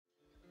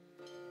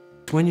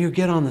when you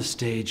get on the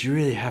stage, you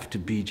really have to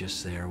be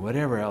just there.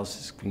 Whatever else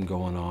has been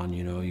going on,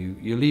 you know,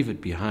 you leave it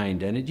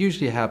behind. And it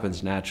usually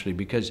happens naturally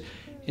because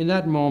in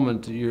that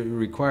moment, you're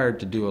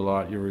required to do a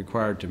lot. You're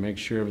required to make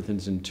sure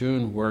everything's in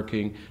tune,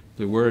 working,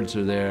 the words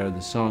are there,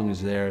 the song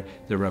is there,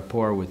 the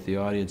rapport with the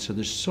audience. So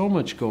there's so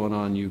much going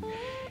on, you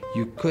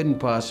couldn't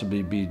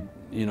possibly be,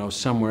 you know,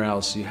 somewhere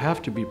else. You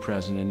have to be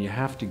present and you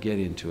have to get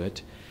into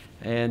it.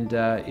 And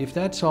if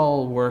that's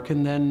all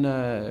working,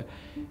 then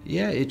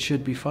yeah, it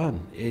should be fun.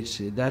 I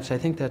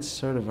think that's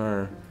sort of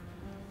our,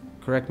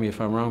 correct me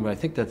if I'm wrong, but I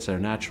think that's our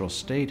natural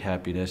state,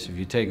 happiness, if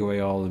you take away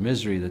all the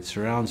misery that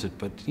surrounds it.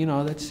 But, you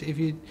know,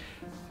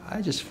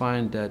 I just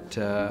find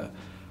that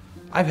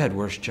I've had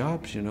worse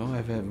jobs, you know.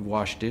 I've had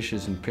washed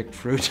dishes and picked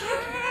fruit.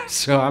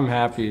 So I'm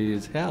happy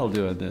as hell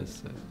doing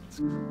this.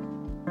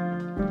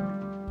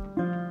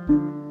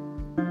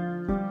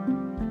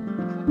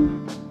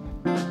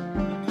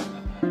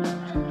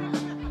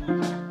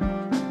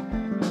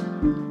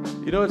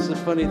 You know what's the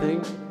funny thing?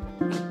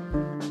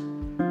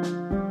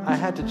 I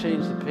had to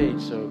change the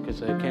page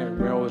because I can't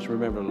always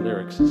remember the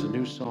lyrics. It's a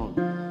new song.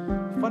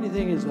 The funny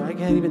thing is I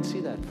can't even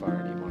see that far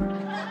anymore.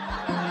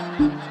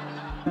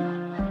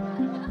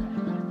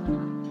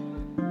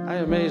 I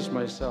amaze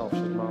myself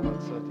at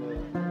moments.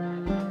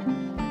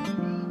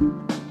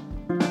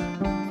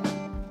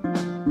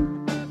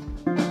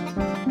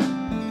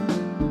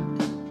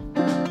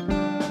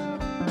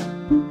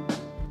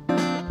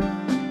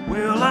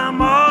 Well,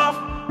 I'm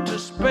off to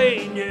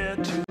Spain, yeah,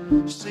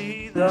 to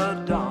see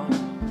the dawn.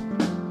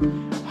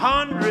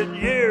 100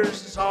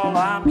 years is all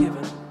I'm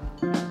given.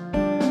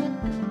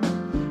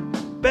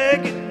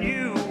 Begging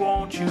you,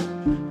 won't you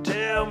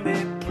tell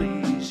me,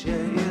 please, yeah,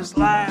 is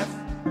life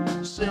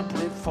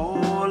simply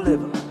for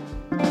living?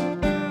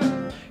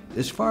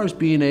 As far as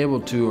being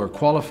able to or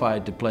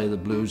qualified to play the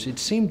blues, it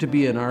seemed to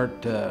be an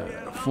art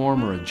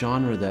form or a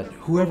genre that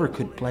whoever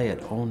could play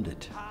it owned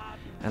it.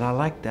 And I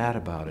like that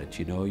about it,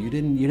 you know. You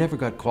never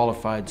got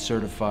qualified,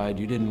 certified.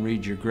 You didn't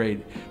reach your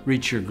grade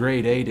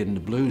 8 in the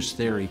blues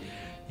theory.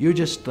 You're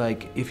just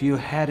like, if you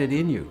had it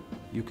in you,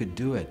 you could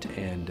do it,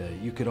 and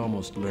you could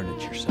almost learn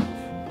it yourself.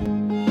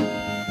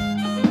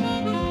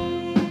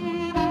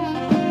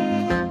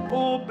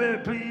 Oh,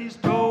 baby, please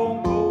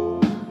don't go.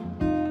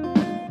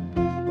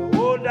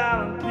 Oh,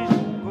 darling, please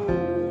don't go.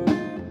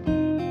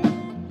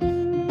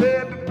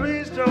 Baby,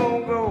 please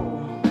don't go.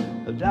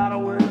 Down to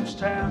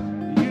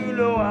Williamstown, you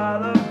know I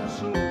love you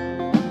so.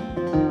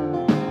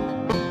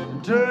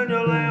 Turn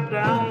your lamp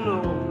down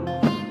low.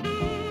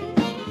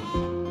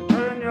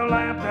 Turn your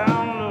lamp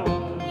down low.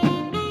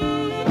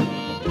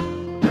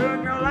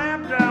 Turn your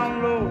lamp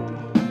down low.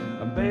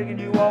 I'm begging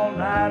you all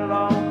night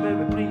long,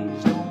 baby,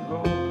 please don't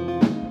go.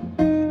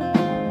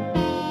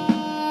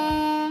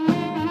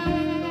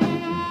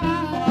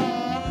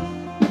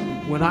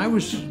 When I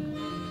was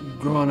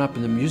growing up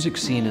in the music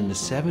scene in the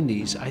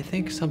 70s, I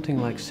think something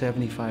like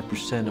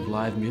 75% of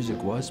live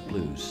music was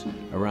blues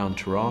around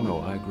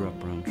Toronto. I grew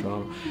up around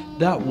Toronto.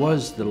 That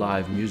was the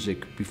live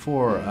music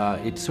before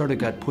it sort of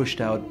got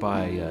pushed out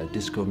by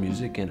disco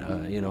music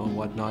and you know, and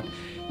whatnot.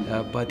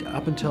 But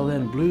up until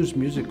then, blues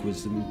music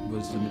was the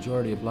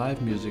majority of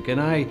live music.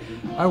 And I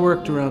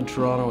worked around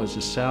Toronto as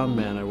a sound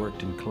man. I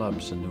worked in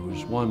clubs, and there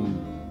was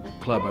one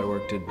club I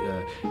worked at,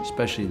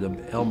 especially the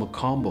El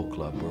Macombo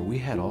Club, where we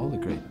had all the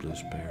great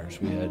blues players.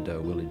 We had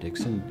Willie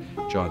Dixon,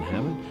 John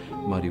Hammond,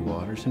 Muddy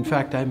Waters. In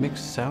fact, I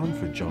mixed sound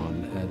for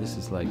John. This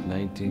is like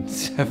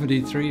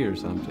 1973 or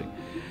something.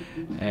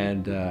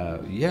 And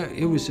yeah,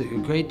 it was a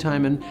great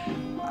time. And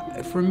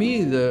for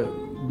me, the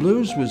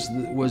blues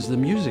was the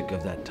music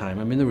of that time.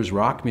 I mean, there was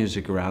rock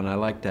music around. I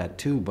liked that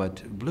too,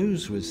 but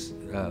blues was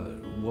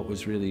what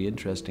was really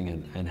interesting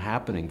and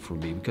happening for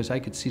me, because I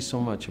could see so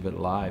much of it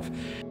live.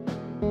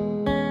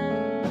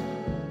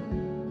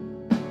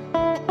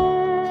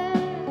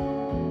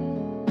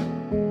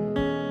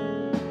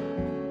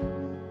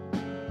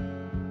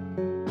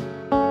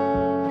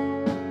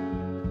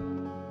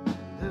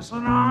 There's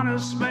an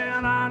honest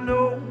man I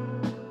know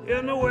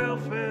in the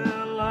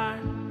welfare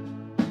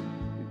line.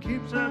 He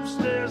keeps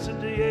upstairs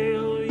at the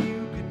Yale.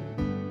 You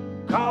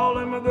can call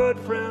him a good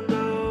friend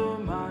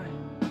of mine.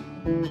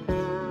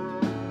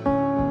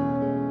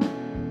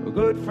 A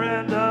good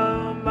friend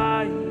of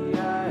mine.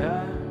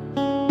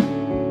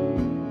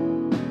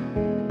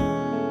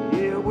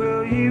 Yeah,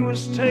 well, he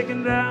was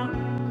taken down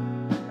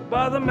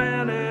by the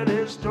man at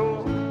his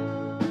door.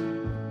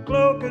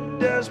 Cloak of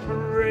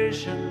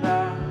desperation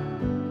now.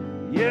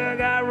 Yeah,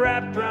 got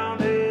wrapped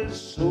around his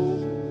soul.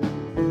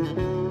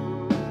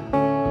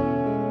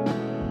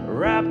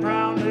 Wrapped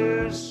around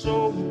his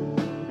soul.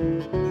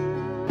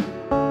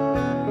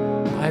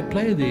 I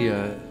play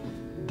the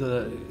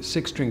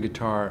 6-string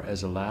guitar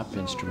as a lap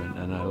instrument,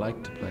 and I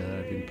like to play that.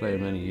 I've been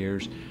playing many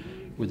years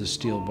with a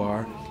steel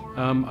bar.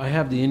 I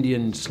have the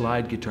Indian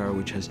slide guitar,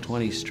 which has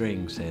 20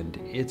 strings, and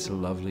it's a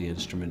lovely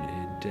instrument.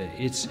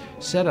 It's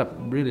set up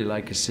really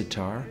like a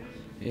sitar.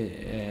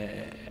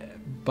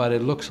 But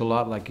it looks a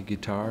lot like a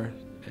guitar,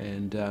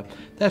 And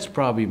that's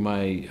probably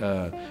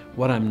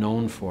what I'm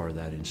known for,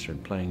 that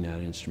instrument, playing that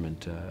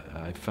instrument.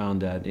 I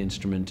found that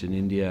instrument in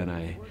India, and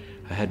I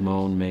had my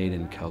own made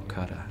in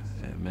Calcutta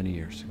many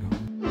years ago.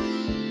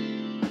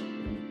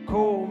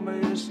 Cold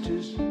mist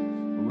is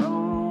run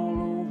all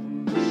over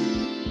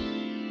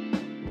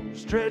me.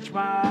 Stretch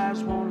my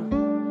eyes,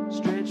 wanna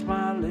stretch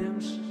my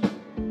limbs.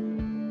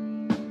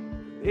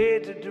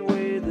 Hated the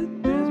way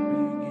that death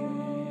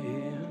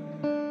began.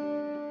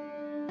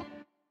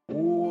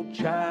 Oh,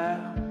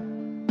 child,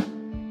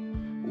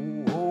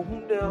 oh,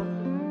 hold down.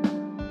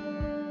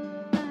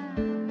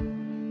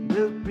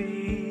 Just be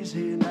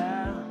easy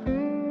now.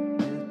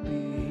 Just be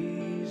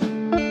easy.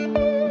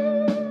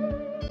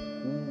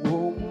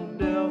 Oh, hold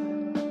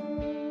down.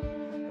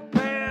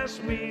 Pass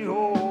me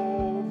over.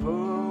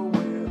 Well,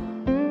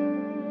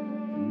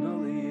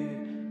 another year,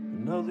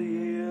 another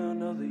year,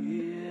 another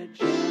year,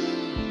 child.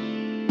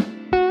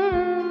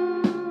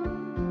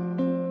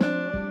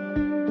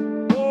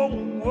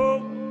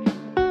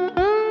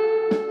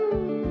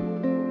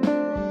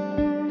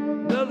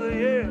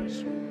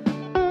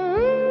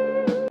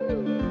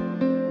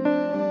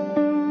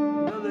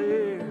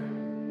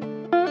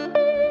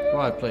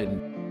 Well, I played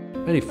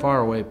in many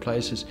faraway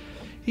places.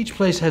 Each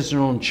place has their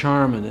own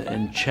charm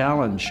and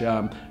challenge,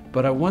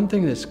 but one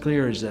thing that's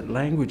clear is that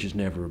language is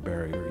never a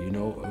barrier. You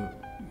know,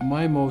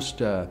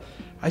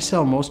 I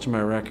sell most of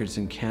my records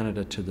in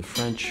Canada to the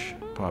French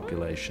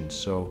population,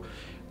 so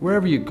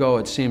wherever you go,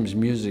 it seems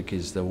music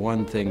is the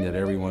one thing that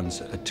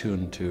everyone's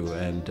attuned to,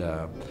 and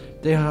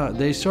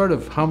they sort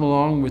of hum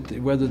along with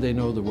whether they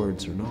know the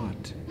words or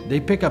not. They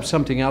pick up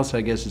something else,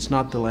 I guess. It's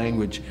not the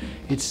language,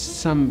 it's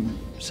some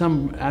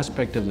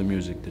aspect of the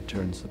music that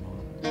turns them on.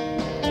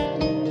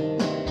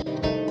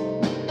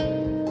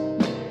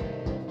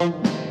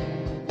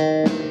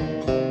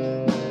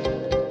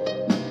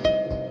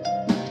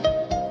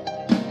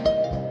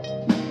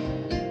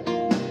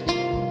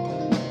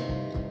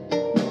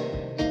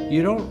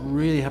 You don't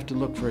really have to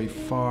look very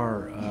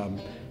far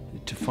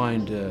to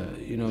find,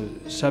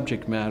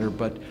 subject matter,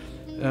 but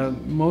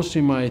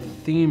mostly my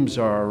themes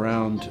are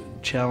around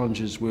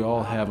challenges we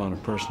all have on a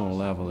personal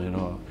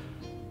level,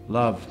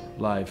 love,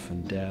 life,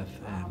 and death,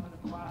 and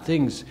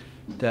things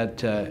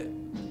that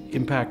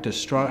impact us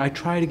strong. I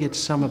try to get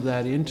some of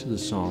that into the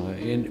song.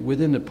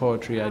 Within the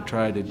poetry, I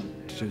try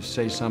to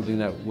say something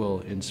that will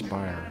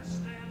inspire.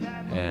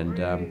 And,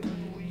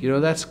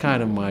 that's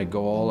kind of my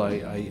goal.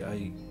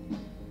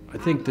 I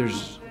think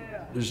there's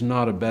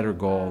not a better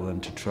goal than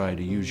to try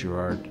to use your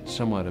art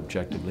somewhat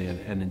objectively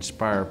and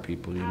inspire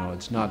people.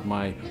 It's not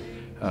my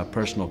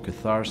personal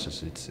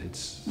catharsis. It's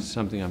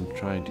something I'm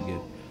trying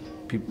to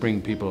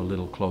bring people a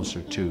little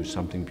closer to,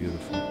 something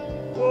beautiful.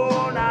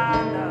 Oh,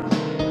 nah, nah.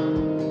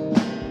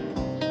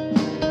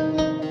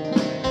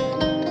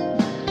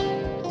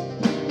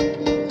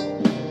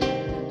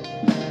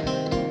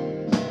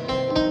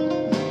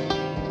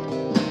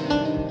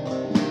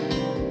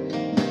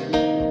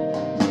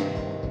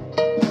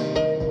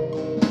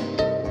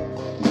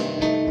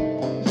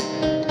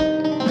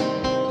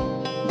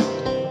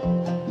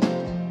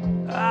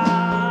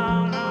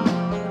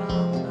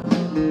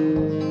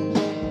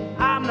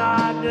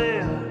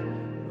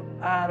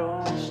 I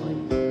don't sleep.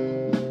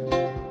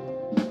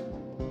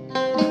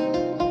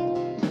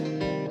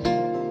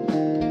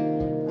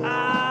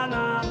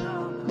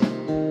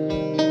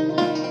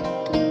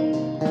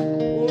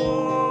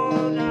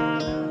 Oh, nah,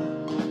 nah.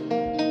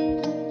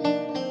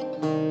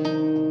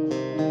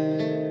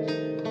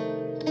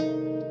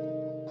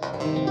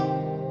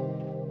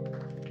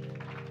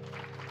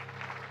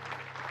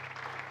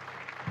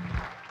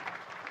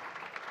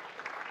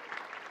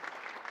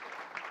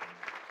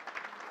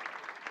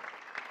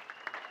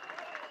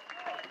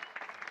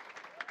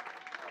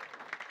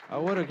 I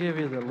would have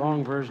given you the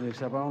long version,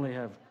 except I only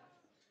have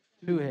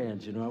 2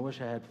 hands, I wish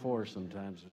I had 4 sometimes.